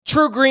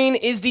True Green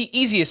is the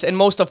easiest and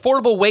most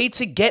affordable way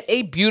to get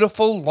a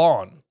beautiful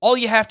lawn. All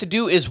you have to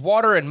do is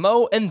water and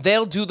mow, and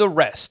they'll do the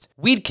rest.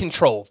 Weed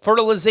control,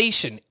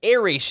 fertilization,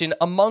 aeration,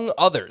 among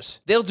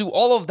others. They'll do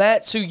all of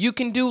that so you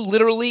can do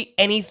literally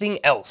anything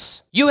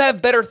else. You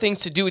have better things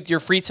to do with your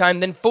free time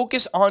than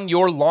focus on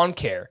your lawn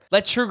care.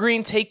 Let True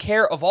Green take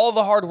care of all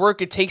the hard work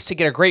it takes to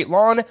get a great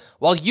lawn,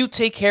 while you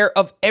take care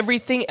of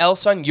everything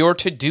else on your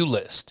to-do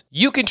list.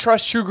 You can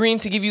trust True Green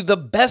to give you the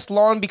best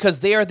lawn because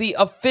they are the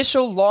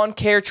official lawn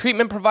care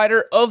treatment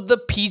provider of the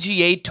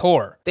PGA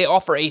Tour. They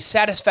offer a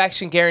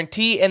satisfaction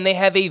guarantee, and they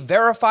have a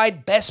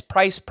verified best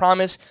price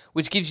promise,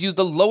 which gives you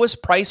the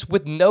lowest price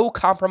with no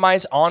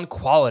compromise on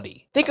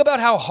quality. Think about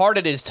how hard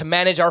it is to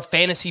manage our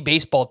fantasy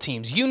baseball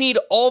teams. You need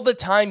all the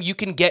time you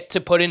can get to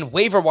put in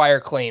waiver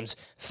wire claims,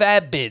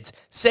 fab bids,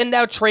 send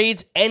out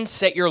trades, and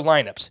set your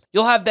lineups.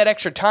 You'll have that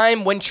extra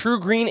time when True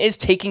Green is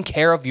taking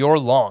care of your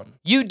lawn.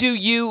 You do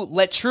you,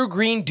 let True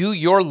Green do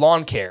your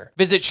lawn care.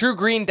 Visit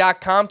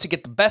truegreen.com to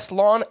get the best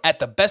lawn at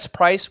the best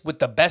price with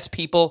the best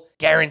people,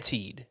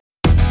 guaranteed.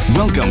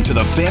 Welcome to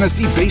the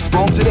Fantasy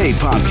Baseball Today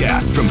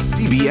podcast from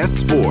CBS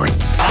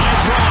Sports. High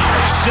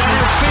drive,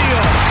 center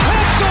field,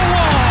 hit the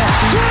wall,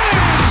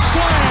 grand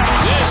slam.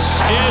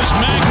 This is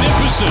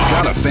magnificent.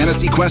 Got a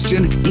fantasy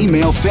question?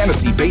 Email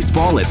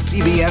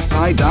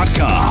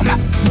fantasybaseball@cbsi.com.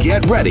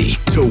 Get ready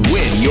to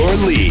win your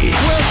league.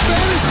 Where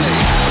fantasy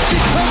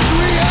becomes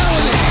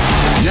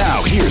reality.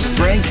 Now here's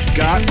Frank,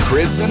 Scott,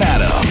 Chris, and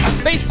Adam.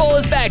 Baseball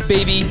is back,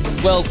 baby.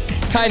 Well,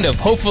 kind of,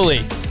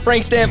 hopefully.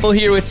 Frank Stanfield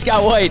here with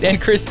Scott White and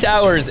Chris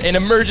Towers, an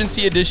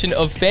emergency edition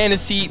of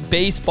Fantasy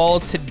Baseball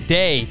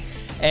Today.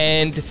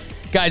 And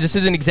guys, this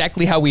isn't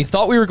exactly how we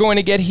thought we were going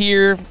to get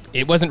here.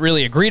 It wasn't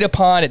really agreed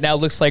upon. It now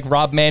looks like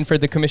Rob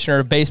Manfred, the commissioner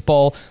of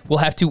baseball, will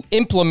have to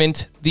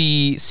implement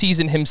the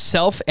season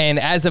himself. And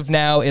as of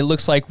now, it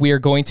looks like we are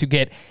going to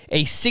get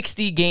a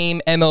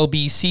 60-game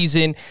MLB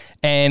season.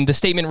 And the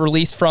statement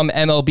released from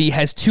MLB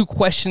has 2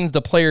 questions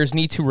the players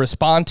need to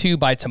respond to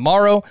by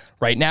tomorrow.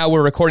 Right now,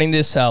 we're recording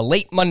this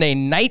late Monday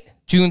night,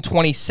 June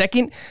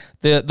 22nd.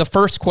 The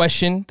first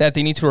question that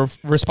they need to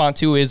respond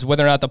to is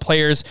whether or not the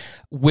players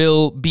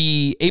will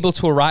be able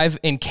to arrive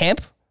in camp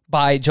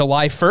by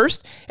July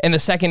 1st. And the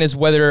second is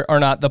whether or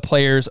not the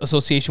Players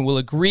Association will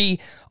agree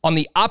on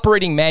the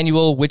operating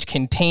manual, which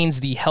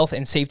contains the health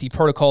and safety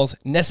protocols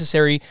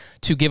necessary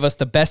to give us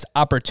the best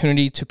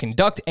opportunity to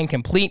conduct and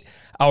complete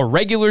our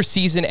regular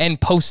season and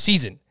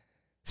postseason.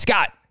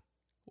 Scott,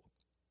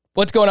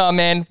 what's going on,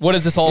 man? What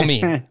does this all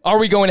mean? Are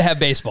we going to have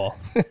baseball?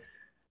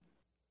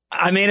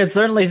 I mean, it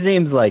certainly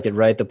seems like it,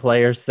 right? The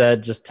players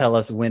said, just tell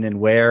us when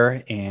and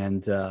where,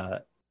 and,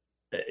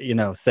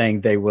 saying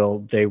they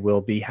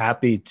will be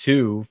happy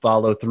to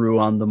follow through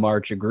on the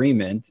March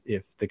agreement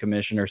if the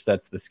commissioner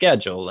sets the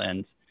schedule.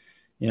 And,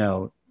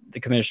 the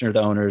commissioner,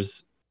 the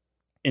owners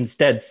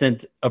instead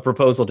sent a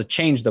proposal to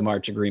change the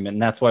March agreement.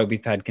 And that's why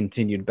we've had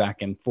continued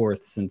back and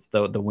forth since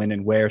the when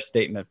and where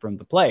statement from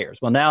the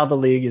players. Well, now the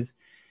league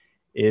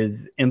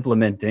is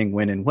implementing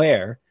when and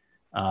where.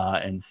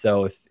 And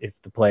so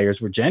if the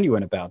players were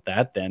genuine about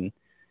that, then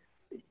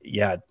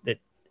yeah,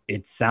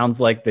 it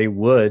sounds like they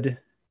would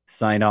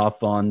sign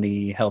off on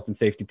the health and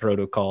safety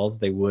protocols.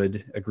 They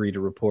would agree to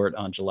report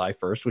on July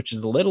 1st, which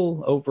is a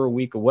little over a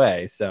week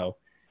away. So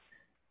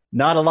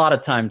not a lot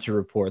of time to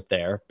report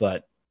there,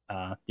 but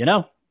I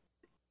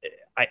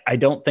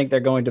don't think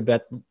they're going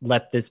to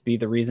let this be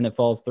the reason it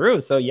falls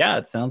through. So yeah,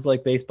 it sounds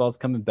like baseball's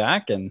coming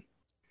back, and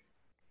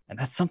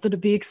that's something to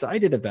be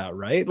excited about,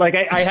 right? Like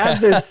I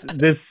have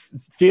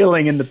this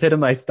feeling in the pit of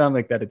my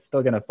stomach that it's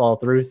still going to fall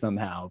through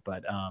somehow,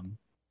 but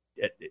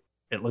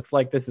it looks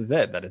like this is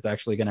it, that it's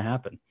actually going to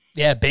happen.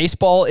 Yeah,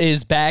 baseball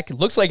is back. It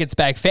looks like it's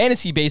back.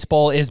 Fantasy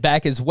baseball is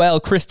back as well.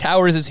 Chris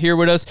Towers is here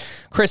with us.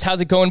 Chris, how's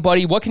it going,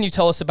 buddy? What can you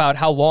tell us about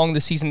how long the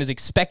season is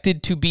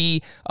expected to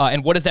be,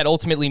 and what does that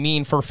ultimately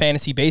mean for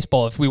fantasy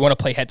baseball? If we want to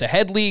play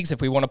head-to-head leagues,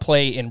 if we want to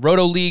play in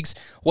roto leagues,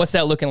 what's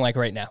that looking like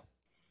right now?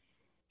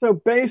 So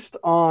based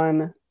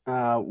on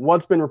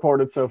what's been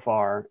reported so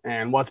far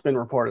and what's been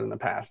reported in the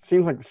past, it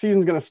seems like the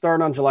season's going to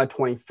start on July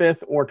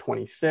 25th or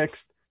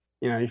 26th.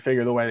 You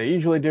figure the way they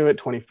usually do it,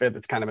 25th,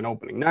 it's kind of an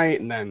opening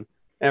night, and then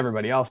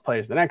everybody else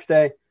plays the next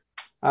day.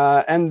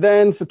 And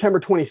then September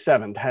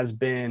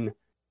 27th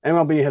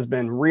MLB has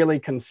been really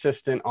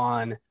consistent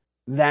on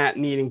that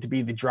needing to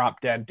be the drop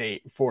dead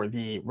date for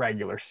the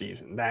regular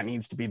season. That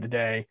needs to be the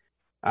day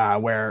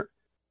where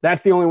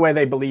that's the only way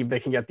they believe they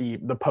can get the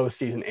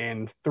postseason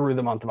in through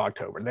the month of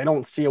October. They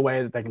don't see a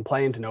way that they can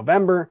play into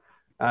November,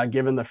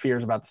 given the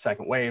fears about the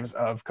second waves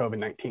of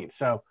COVID-19.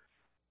 So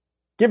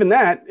given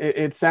that,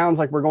 it sounds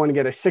like we're going to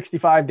get a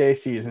 65-day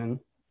season,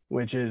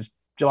 which is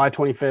July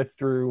 25th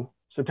through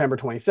September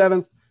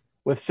 27th,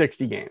 with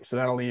 60 games. So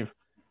that'll leave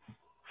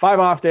 5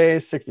 off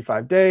days,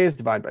 65 days,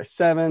 divide by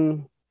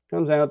 7,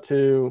 comes out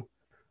to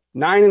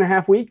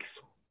 9.5 weeks,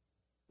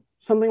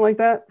 something like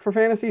that for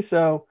fantasy.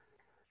 So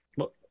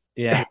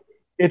yeah,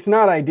 it's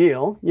not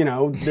ideal.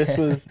 This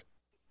was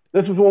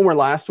one where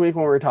last week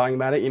when we were talking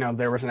about it,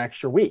 there was an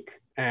extra week.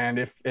 And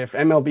if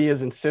MLB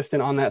is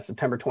insistent on that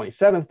September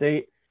 27th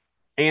date,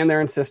 and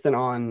they're insistent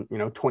on,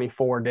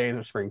 24 days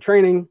of spring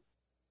training,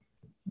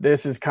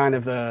 this is kind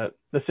of the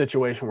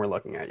situation we're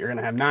looking at. You're going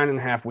to have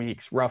 9.5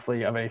 weeks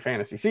roughly of a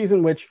fantasy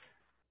season, which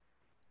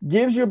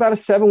gives you about a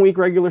 7-week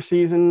regular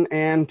season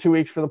and 2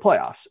 weeks for the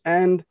playoffs.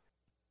 And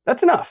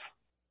that's enough.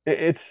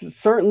 It's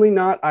certainly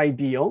not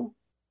ideal.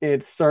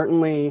 It's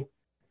certainly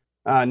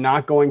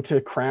not going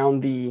to crown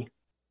the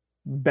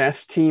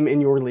best team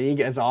in your league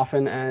as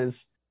often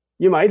as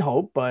you might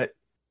hope, but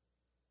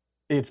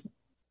it's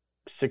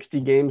 60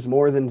 games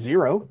more than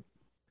 0.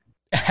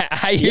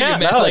 I hear you,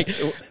 man. No,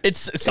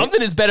 it's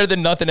something is better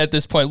than nothing at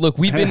this point. Look,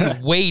 we've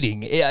been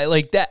waiting.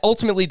 Like that.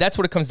 Ultimately, that's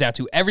what it comes down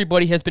to.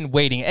 Everybody has been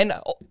waiting, and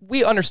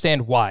we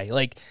understand why.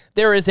 Like,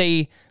 there is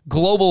a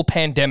global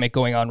pandemic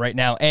going on right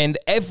now, and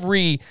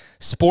every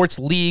sports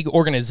league,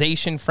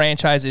 organization,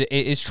 franchise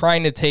is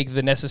trying to take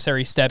the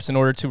necessary steps in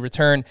order to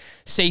return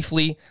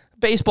safely.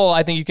 Baseball,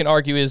 I think you can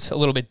argue, is a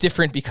little bit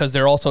different because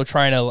they're also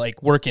trying to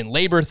work in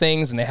labor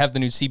things, and they have the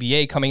new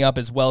CBA coming up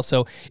as well.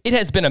 So it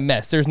has been a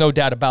mess. There's no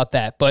doubt about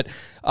that. But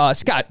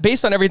Scott,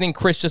 based on everything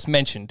Chris just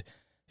mentioned,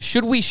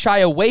 should we shy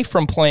away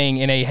from playing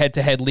in a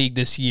head-to-head league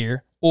this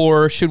year,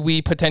 or should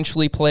we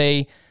potentially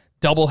play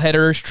double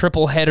headers,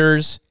 triple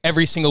headers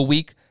every single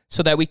week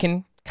so that we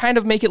can kind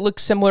of make it look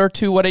similar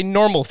to what a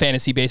normal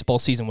fantasy baseball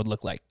season would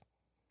look like?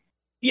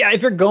 Yeah,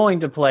 if you're going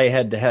to play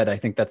head-to-head, I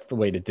think that's the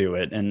way to do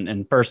it.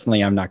 And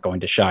personally, I'm not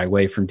going to shy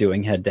away from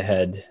doing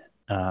head-to-head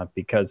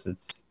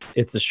because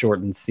it's a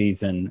shortened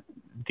season.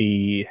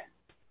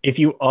 If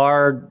you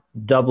are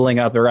doubling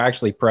up, or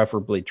actually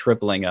preferably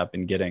tripling up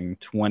and getting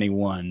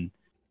 21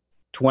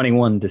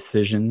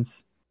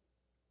 decisions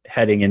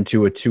heading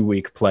into a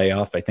 2-week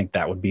playoff, I think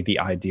that would be the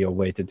ideal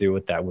way to do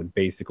it. That would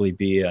basically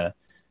be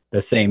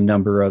the same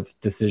number of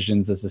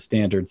decisions as a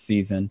standard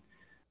season.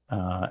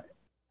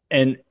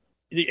 And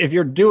if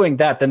you're doing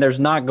that, then there's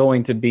not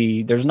going to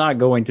be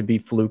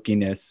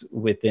flukiness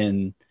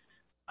within,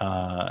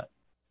 the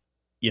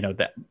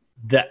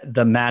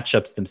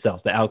matchups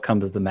themselves, the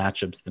outcomes of the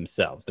matchups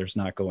themselves. There's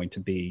not going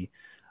to be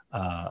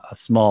a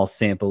small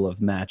sample of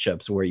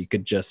matchups where you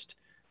could just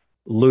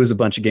lose a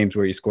bunch of games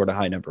where you scored a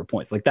high number of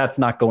points. Like, that's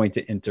not going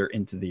to enter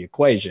into the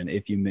equation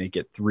if you make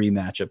it 3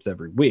 matchups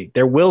every week.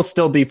 There will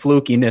still be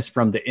flukiness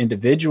from the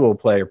individual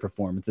player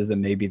performances,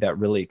 and maybe that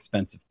really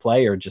expensive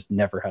player just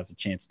never has a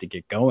chance to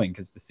get going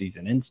because the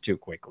season ends too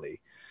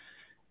quickly.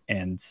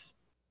 And,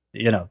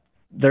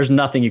 there's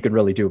nothing you could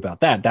really do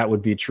about that. That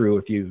would be true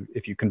if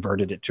you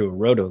converted it to a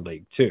roto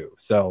league too.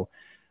 So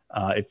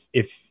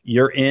if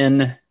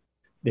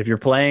you're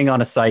playing on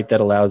a site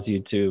that allows you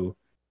to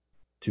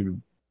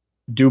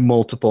do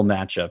multiple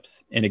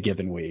matchups in a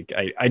given week,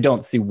 I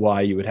don't see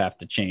why you would have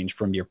to change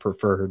from your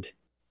preferred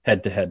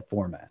head-to-head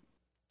format.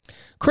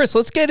 Chris,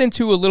 let's get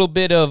into a little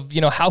bit of,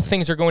 how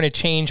things are going to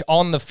change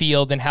on the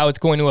field and how it's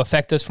going to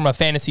affect us from a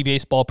fantasy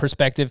baseball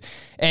perspective.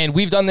 And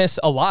we've done this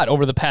a lot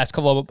over the past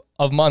couple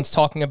of months,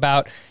 talking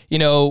about,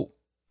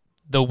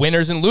 the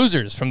winners and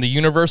losers from the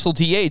universal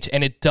DH.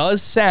 And it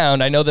does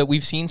sound, I know that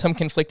we've seen some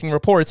conflicting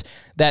reports,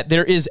 that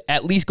there is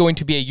at least going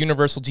to be a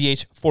universal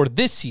DH for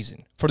this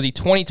season, for the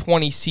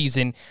 2020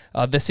 season,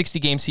 the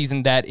 60-game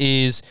season that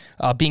is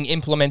being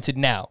implemented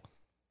now.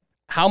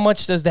 How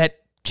much does that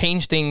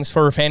change things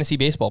for fantasy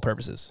baseball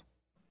purposes?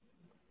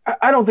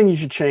 I don't think you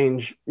should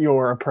change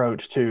your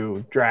approach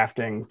to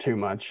drafting too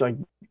much. Like,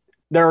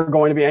 there are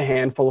going to be a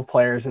handful of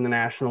players in the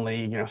National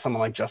League. Someone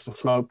like Justin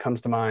Smoak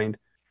comes to mind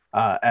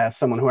as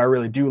someone who I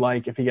really do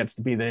like if he gets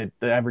to be the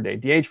everyday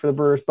DH for the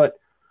Brewers. But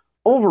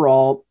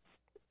overall,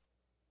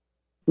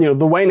 the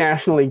way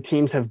National League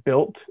teams have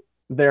built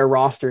their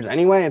rosters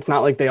anyway, it's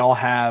not like they all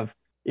have,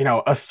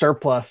 a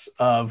surplus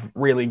of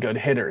really good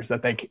hitters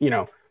that they,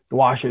 the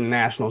Washington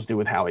Nationals do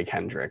with Howie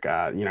Kendrick.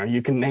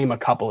 You can name a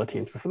couple of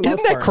teams. But for the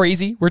Isn't that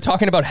crazy? We're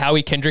talking about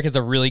Howie Kendrick as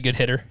a really good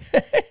hitter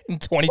in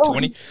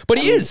 2020. But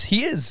he is.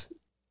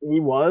 He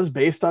was,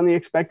 based on the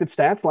expected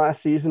stats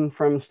last season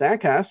from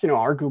StatCast,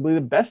 arguably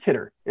the best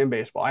hitter in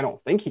baseball. I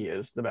don't think he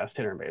is the best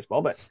hitter in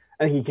baseball, but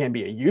I think he can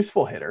be a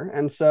useful hitter.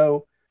 And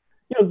so,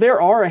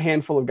 there are a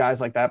handful of guys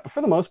like that. But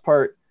for the most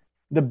part,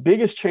 the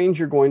biggest change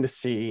you're going to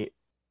see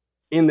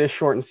in this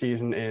shortened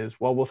season is,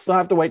 we'll still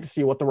have to wait to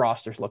see what the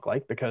rosters look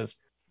like, because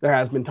there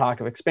has been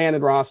talk of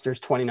expanded rosters,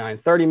 29,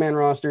 30-man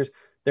rosters.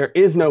 There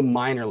is no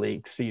minor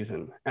league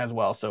season as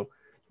well. So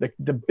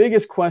the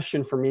biggest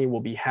question for me will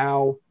be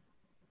how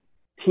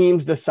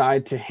teams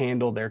decide to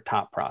handle their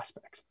top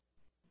prospects.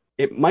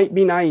 It might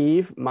be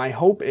naive. My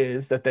hope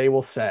is that they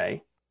will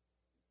say,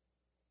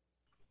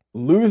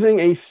 losing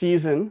a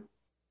season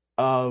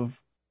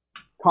of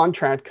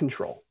contract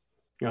control,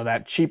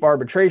 that cheap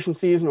arbitration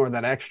season or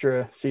that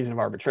extra season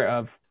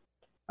of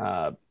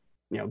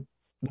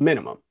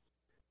minimum.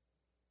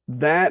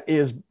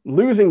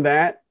 Losing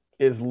that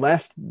is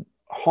less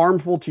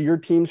harmful to your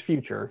team's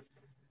future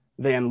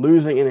than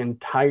losing an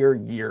entire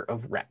year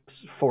of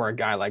reps for a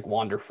guy like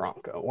Wander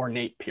Franco or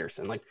Nate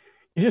Pearson. Like,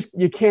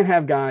 you can't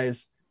have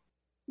guys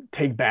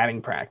take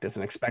batting practice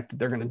and expect that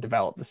they're going to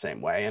develop the same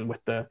way. And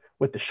with the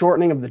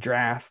shortening of the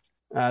draft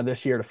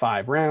this year to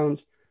 5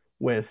 rounds,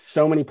 with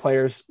so many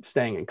players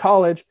staying in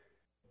college,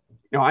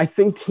 I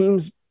think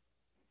teams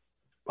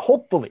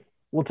hopefully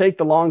will take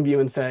the long view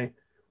and say,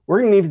 we're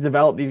going to need to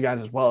develop these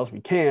guys as well as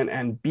we can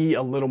and be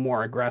a little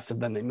more aggressive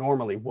than they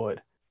normally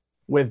would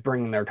with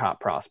bringing their top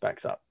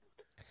prospects up.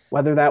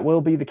 Whether that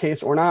will be the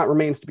case or not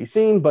remains to be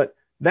seen, but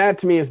that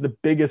to me is the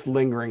biggest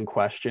lingering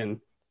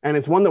question. And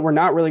it's one that we're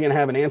not really going to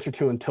have an answer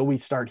to until we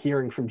start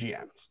hearing from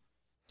GMs.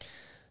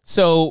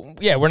 So,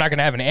 yeah, we're not going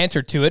to have an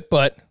answer to it,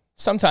 but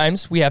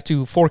sometimes we have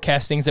to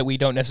forecast things that we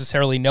don't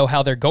necessarily know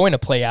how they're going to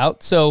play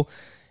out. So,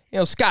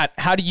 Scott,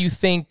 how do you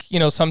think,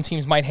 some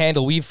teams might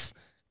handle? We've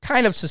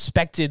kind of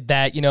suspected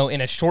that,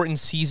 in a shortened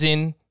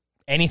season,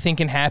 anything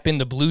can happen.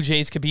 The Blue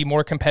Jays could be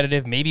more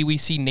competitive. Maybe we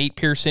see Nate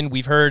Pearson.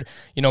 We've heard,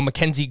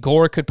 Mackenzie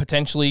Gore could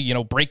potentially,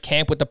 break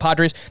camp with the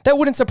Padres. That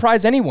wouldn't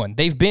surprise anyone.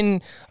 They've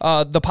been,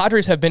 the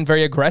Padres have been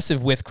very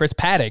aggressive with Chris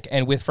Paddock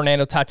and with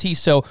Fernando Tatis.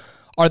 So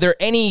are there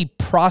any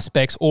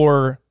prospects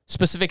or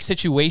specific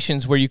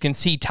situations where you can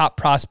see top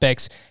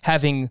prospects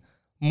having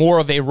more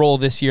of a role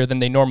this year than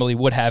they normally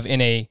would have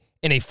in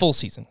a full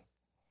season?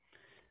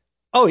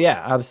 Oh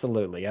yeah,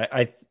 absolutely.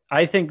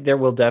 I think there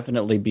will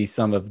definitely be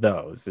some of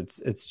those.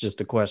 It's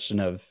just a question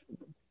of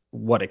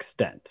what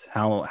extent,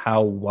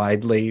 how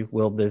widely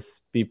will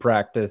this be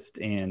practiced,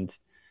 and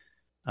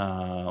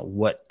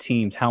what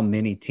teams, how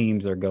many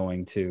teams are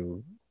going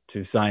to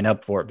sign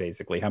up for it.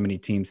 Basically, how many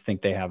teams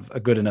think they have a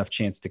good enough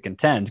chance to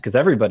contend? Because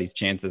everybody's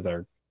chances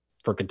are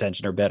for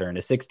contention are better in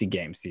a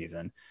 60-game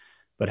season,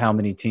 but how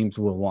many teams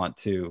will want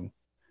to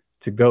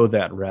go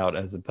that route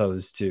as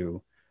opposed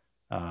to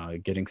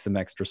getting some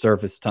extra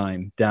surface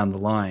time down the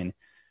line?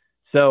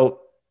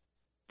 So,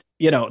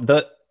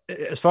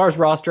 as far as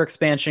roster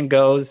expansion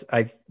goes,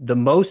 the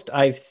most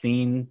I've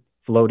seen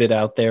floated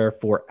out there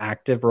for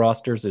active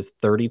rosters is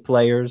 30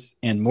 players.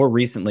 And more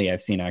recently,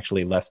 I've seen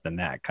actually less than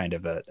that, kind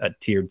of a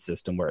tiered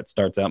system where it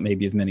starts out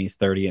maybe as many as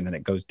 30 and then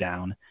it goes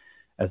down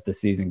as the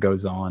season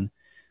goes on.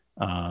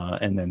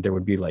 And then there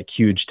would be like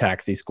huge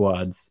taxi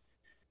squads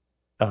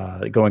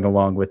going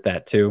along with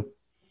that too.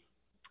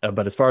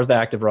 But as far as the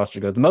active roster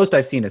goes, the most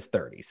I've seen is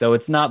 30. So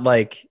it's not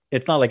like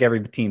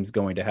every team's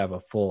going to have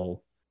a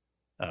full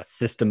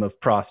system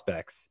of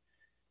prospects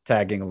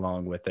tagging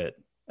along with it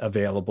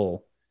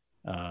available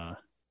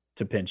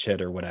to pinch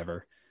hit or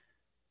whatever.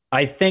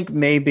 I think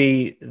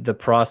maybe the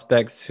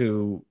prospects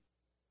who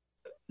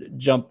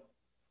jump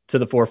to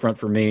the forefront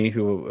for me,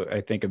 who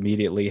I think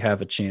immediately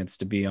have a chance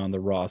to be on the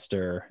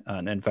roster.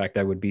 And in fact,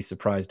 I would be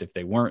surprised if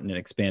they weren't in an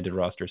expanded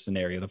roster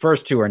scenario. The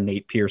first two are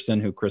Nate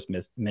Pearson, who Chris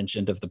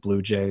mentioned of the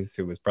Blue Jays,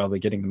 who was probably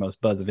getting the most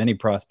buzz of any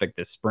prospect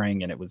this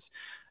spring. And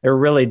they were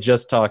really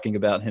just talking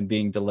about him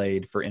being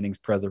delayed for innings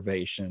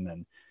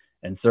preservation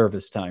and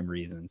service time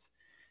reasons.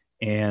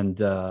 And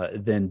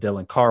then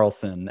Dylan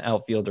Carlson,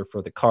 outfielder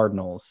for the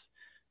Cardinals,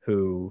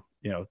 who,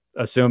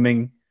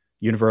 assuming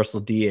universal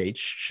DH,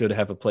 should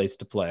have a place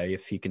to play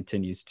if he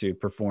continues to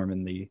perform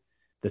in the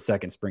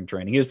second spring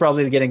training. He was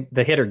probably getting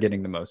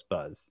the most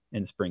buzz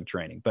in spring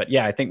training. But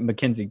yeah, I think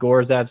Mackenzie Gore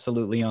is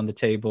absolutely on the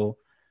table.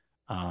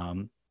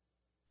 Carter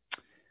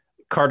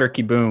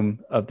Kieboom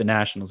of the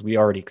Nationals, we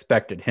already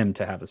expected him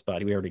to have a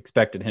spot. We already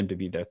expected him to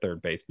be their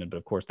third baseman, but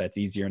of course that's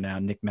easier now.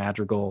 Nick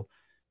Madrigal,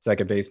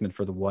 second baseman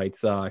for the White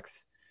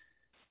Sox,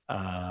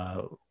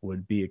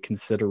 would be a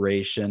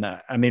consideration.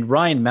 I mean,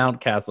 Ryan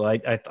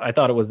Mountcastle, I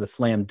thought it was a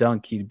slam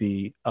dunk he'd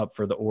be up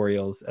for the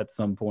Orioles at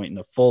some point in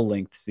a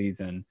full-length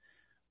season.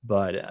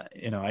 But,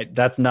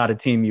 that's not a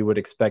team you would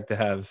expect to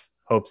have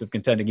hopes of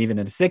contending even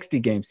in a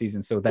 60-game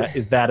season. So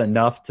is that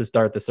enough to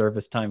start the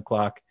service time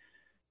clock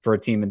for a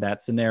team in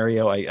that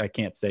scenario? I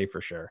can't say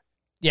for sure.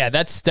 Yeah,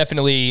 that's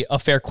definitely a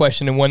fair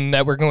question, and one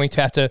that we're going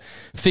to have to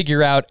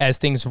figure out as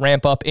things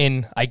ramp up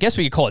in, I guess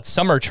we could call it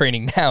summer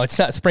training now. It's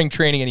not spring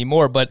training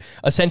anymore, but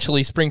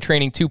essentially spring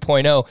training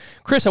 2.0.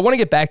 Chris, I want to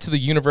get back to the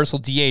universal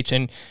DH,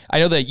 and I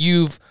know that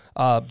you've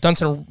done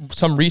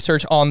some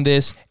research on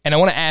this, and I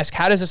want to ask,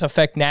 how does this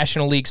affect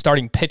National League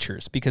starting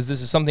pitchers? Because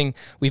this is something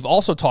we've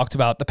also talked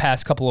about the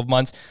past couple of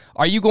months.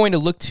 Are you going to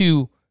look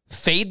to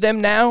fade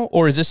them now,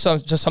 or is this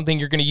just something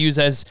you're going to use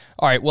as,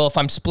 all right, well, if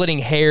I'm splitting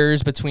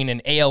hairs between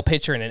an AL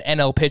pitcher and an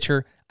NL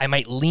pitcher, I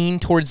might lean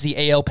towards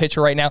the AL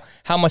pitcher right now?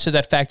 How much does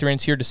that factor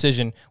into your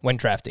decision when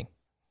drafting?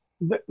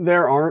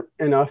 There aren't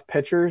enough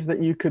pitchers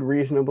that you could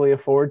reasonably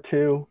afford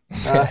to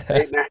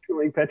fade National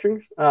League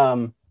pitchers.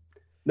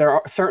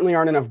 Certainly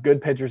aren't enough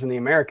good pitchers in the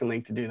American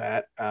League to do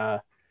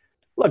that.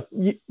 Look,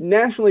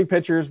 National League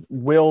pitchers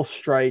will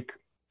strike,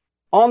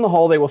 on the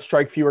whole, they will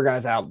strike fewer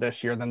guys out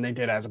this year than they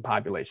did as a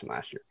population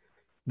last year.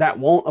 That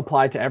won't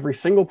apply to every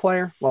single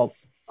player. Well,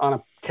 on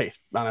a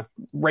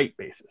rate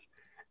basis,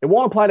 it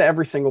won't apply to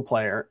every single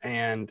player.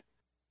 And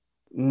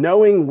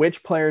knowing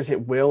which players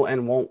it will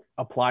and won't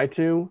apply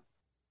to,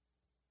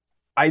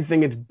 I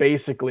think it's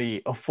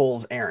basically a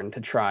fool's errand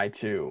to try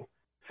to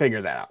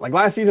figure that out. Like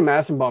last season,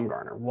 Madison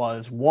Bumgarner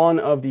was one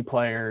of the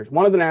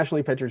National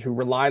League pitchers who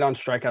relied on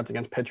strikeouts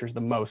against pitchers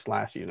the most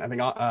last season. I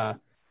think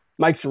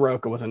Mike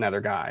Soroka was another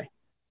guy,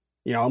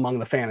 among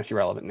the fantasy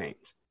relevant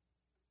names.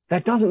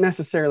 That doesn't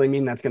necessarily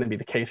mean that's going to be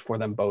the case for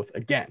them both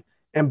again.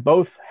 and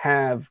both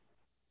have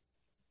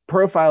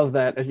profiles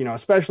that,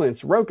 especially in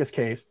Soroka's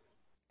case,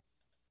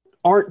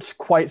 aren't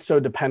quite so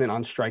dependent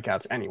on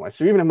strikeouts anyway.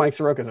 So even if Mike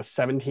Soroka is a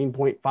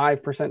 17.5%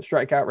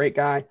 strikeout rate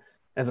guy,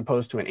 as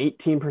opposed to an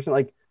 18%,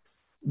 like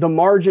the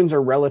margins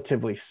are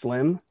relatively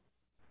slim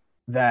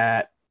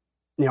that,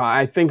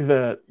 I think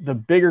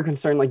the bigger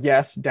concern, like,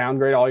 yes,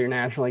 downgrade all your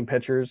National League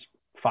pitchers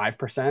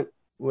 5%,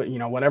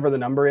 whatever the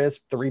number is,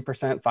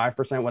 3%,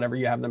 5%, whatever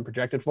you have them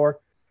projected for.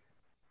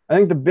 I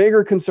think the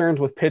bigger concerns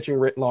with pitching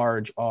writ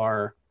large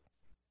are,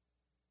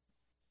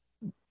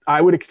 I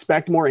would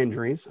expect more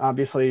injuries.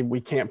 Obviously, we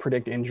can't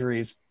predict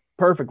injuries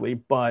perfectly,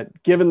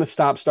 but given the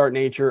stop-start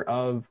nature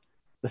of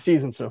the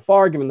season so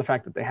far, given the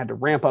fact that they had to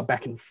ramp up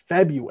back in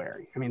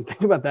February. I mean,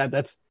 think about that.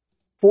 That's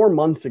 4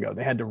 months ago.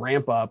 They had to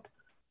ramp up.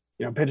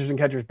 Pitchers and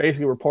catchers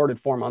basically reported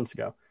 4 months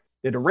ago.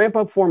 They had to ramp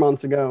up 4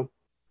 months ago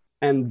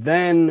and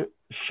then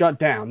shut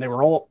down. They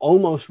were all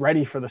almost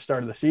ready for the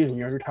start of the season.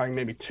 You're talking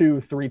maybe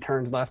 2-3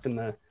 turns left in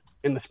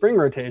the spring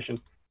rotation.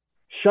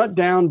 Shut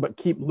down, but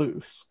keep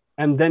loose,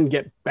 and then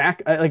get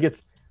back.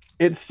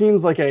 It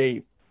seems like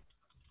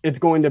it's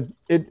going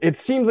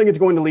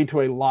to lead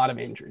to a lot of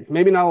injuries.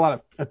 Maybe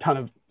not a ton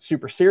of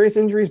super serious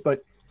injuries,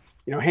 but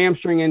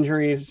hamstring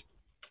injuries,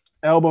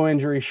 elbow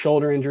injuries,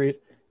 shoulder injuries.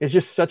 It's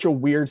just such a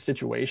weird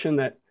situation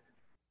that,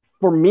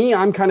 for me,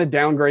 I'm kind of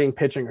downgrading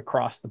pitching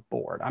across the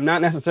board. I'm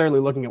not necessarily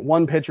looking at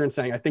one pitcher and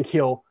saying I think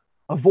he'll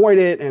avoid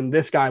it and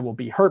this guy will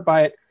be hurt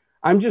by it.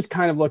 I'm just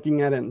kind of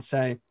looking at it and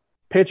say,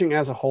 pitching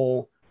as a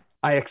whole,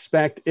 I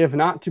expect, if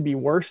not to be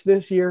worse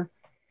this year,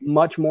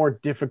 much more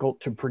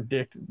difficult to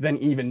predict than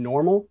even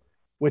normal,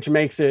 which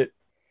makes it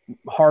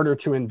harder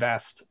to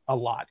invest a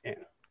lot in.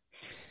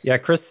 Yeah,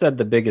 Chris said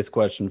the biggest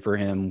question for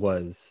him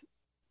was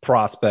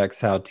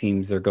prospects, how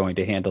teams are going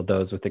to handle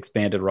those with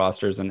expanded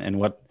rosters. And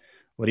what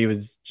he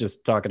was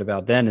just talking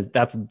about then is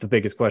that's the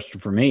biggest question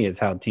for me, is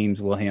how teams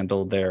will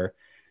handle their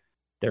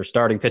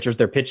starting pitchers,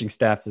 their pitching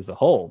staffs as a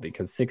whole,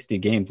 because 60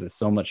 games is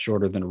so much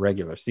shorter than a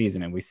regular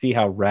season. And we see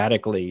how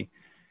radically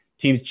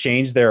teams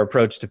change their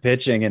approach to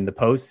pitching in the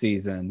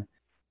postseason.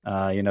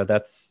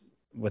 That's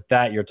with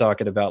that, you're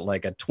talking about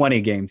like a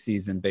 20 game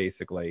season,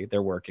 basically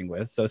they're working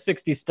with. So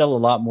 60 is still a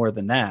lot more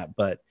than that,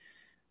 but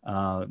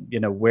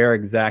where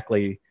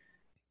exactly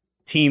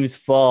teams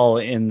fall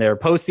in their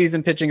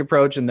postseason pitching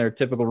approach and their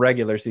typical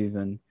regular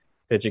season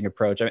pitching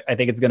approach. I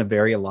think it's going to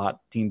vary a lot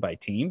team by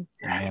team,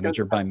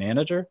 manager by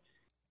manager,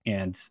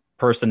 and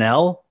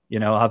personnel.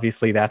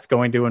 Obviously that's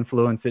going to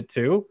influence it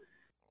too.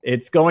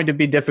 It's going to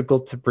be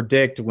difficult to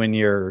predict when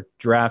you're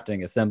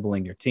drafting,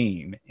 assembling your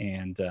team.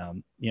 And,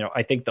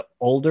 I think the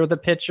older the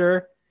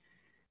pitcher,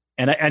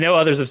 and I know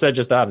others have said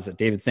just the opposite.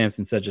 David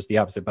Sampson said just the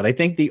opposite, but I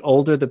think the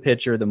older the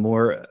pitcher, the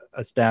more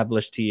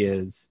established he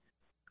is,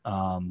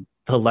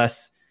 the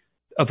less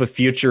of a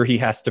future he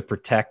has to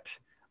protect.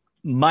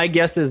 My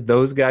guess is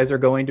those guys are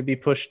going to be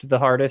pushed the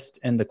hardest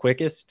and the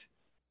quickest,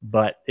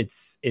 but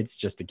it's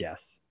just a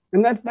guess.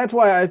 And that's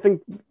why I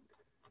think,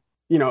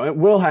 it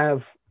will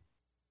have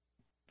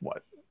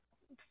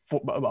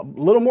a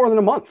little more than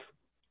a month,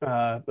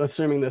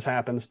 assuming this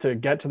happens, to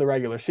get to the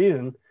regular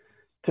season,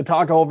 to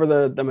talk over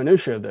the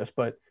minutia of this.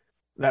 But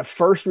that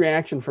first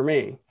reaction for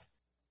me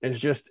is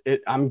just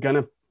I'm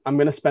gonna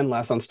spend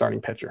less on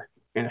starting pitcher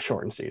in a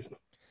shortened season.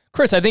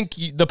 Chris, I think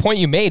the point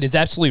you made is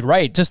absolutely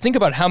right. Just think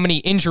about how many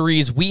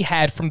injuries we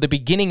had from the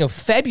beginning of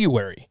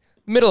February,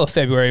 middle of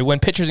February, when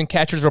pitchers and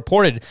catchers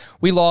reported.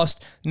 We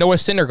lost Noah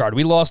Syndergaard.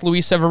 We lost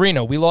Luis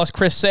Severino. We lost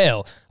Chris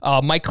Sale.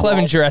 Mike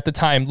Clevenger at the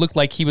time looked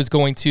like he was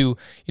going to,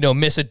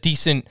 miss a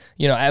decent,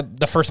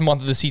 the first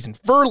month of the season.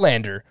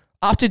 Verlander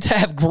opted to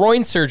have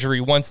groin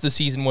surgery once the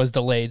season was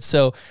delayed.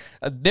 So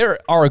there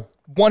are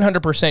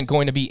 100%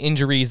 going to be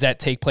injuries that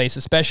take place,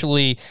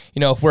 especially,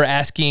 if we're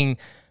asking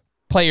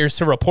players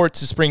to report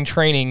to spring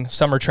training,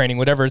 summer training,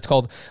 whatever it's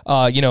called,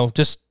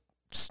 just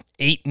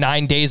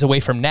 8-9 days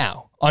away from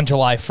now on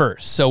July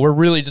 1st. So we're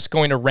really just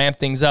going to ramp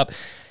things up.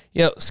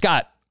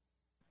 Scott,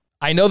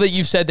 I know that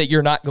you've said that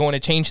you're not going to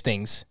change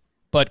things,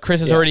 but Chris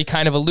has already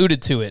kind of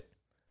alluded to it.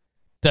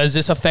 Does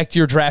this affect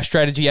your draft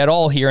strategy at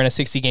all here in a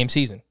 60-game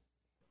season?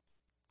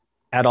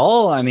 At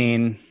all? I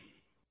mean,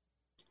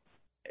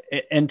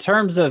 in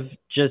terms of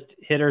just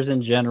hitters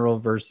in general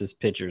versus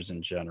pitchers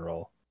in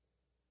general,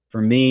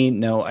 for me,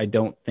 no, I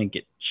don't think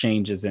it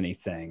changes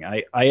anything.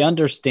 I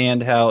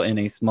understand how in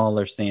a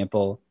smaller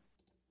sample,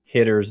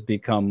 hitters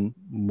become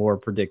more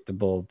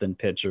predictable than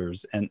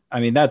pitchers. And I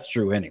mean, that's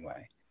true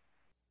anyway.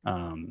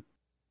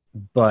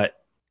 But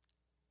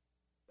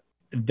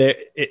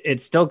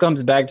it still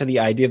comes back to the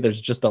idea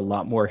there's just a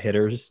lot more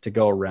hitters to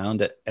go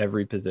around at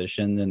every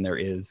position than there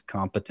is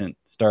competent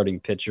starting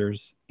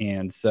pitchers.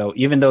 And so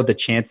even though the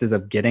chances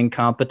of getting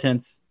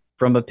competence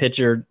from a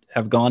pitcher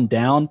have gone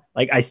down,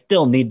 I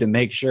still need to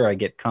make sure I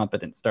get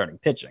competent starting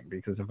pitching,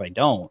 because if I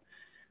don't,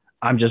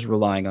 I'm just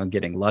relying on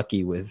getting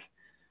lucky with,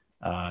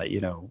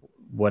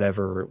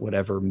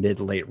 whatever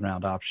mid-late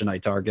round option I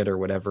target, or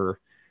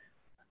whatever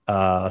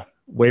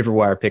waiver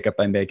wire pickup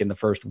I make in the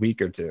first week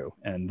or two.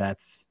 And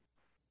that's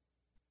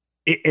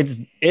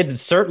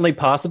It's certainly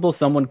possible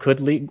someone could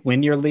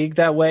win your league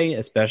that way,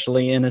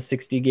 especially in a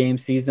 60-game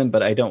season.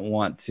 But I don't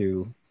want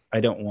to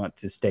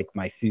stake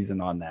my season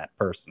on that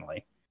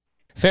personally.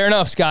 Fair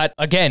enough, Scott.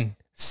 Again,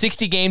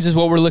 60 games is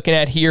what we're looking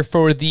at here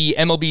for the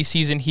MLB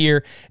season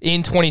here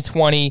in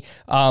 2020.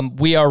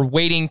 We are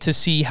waiting to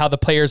see how the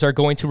players are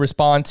going to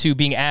respond to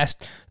being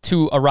asked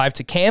to arrive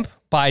to camp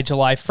by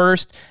July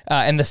 1st.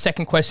 And the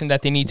second question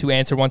that they need to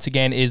answer once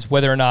again is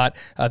whether or not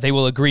they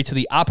will agree to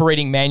the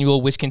operating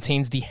manual, which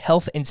contains the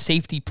health and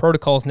safety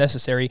protocols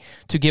necessary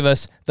to give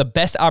us the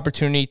best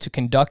opportunity to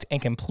conduct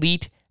and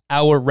complete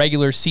our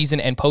regular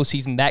season and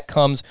postseason. That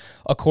comes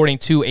according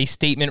to a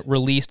statement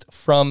released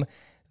from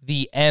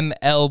the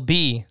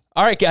MLB.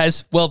 All right,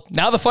 guys. Well,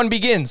 now the fun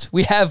begins.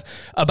 We have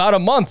about a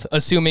month,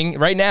 assuming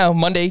right now,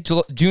 Monday,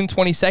 June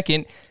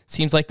 22nd.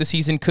 Seems like the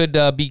season could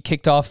be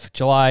kicked off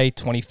July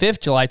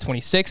 25th, July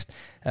 26th.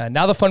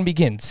 Now the fun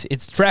begins.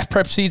 It's draft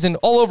prep season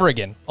all over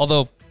again,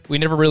 although we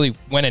never really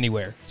went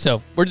anywhere.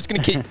 So we're just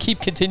going to keep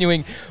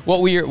continuing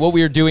what we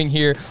are doing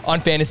here on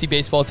Fantasy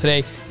Baseball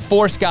Today.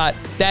 For Scott,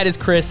 that is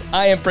Chris.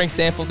 I am Frank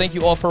Stanfield. Thank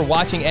you all for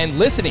watching and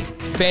listening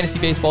to Fantasy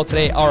Baseball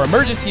Today, our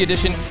emergency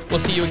edition. We'll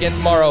see you again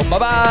tomorrow.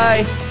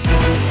 Bye-bye.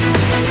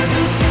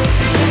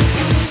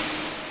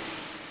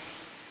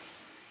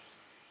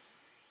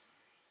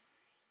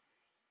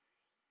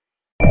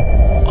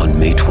 On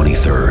May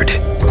 23rd,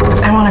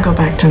 I want to go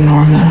back to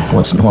normal.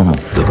 What's normal?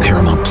 the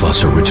Paramount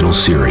Plus original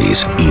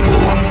series, Evil,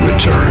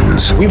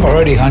 returns. We've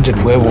already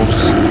hunted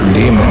werewolves,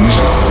 demons.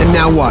 And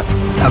now what?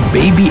 A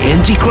baby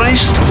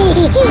Antichrist?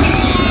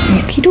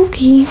 Okie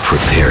dokie.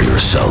 Prepare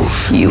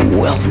yourself You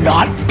will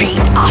not beat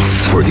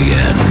us. for the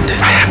end.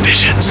 I have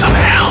visions of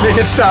hell. Make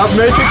it stop.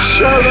 Make it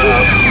shut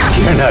up.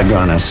 You're not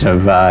gonna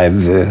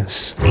survive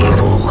this.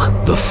 Evil,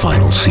 the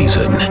final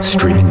season,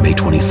 streaming May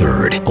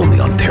 23rd, only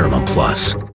on Paramount Plus.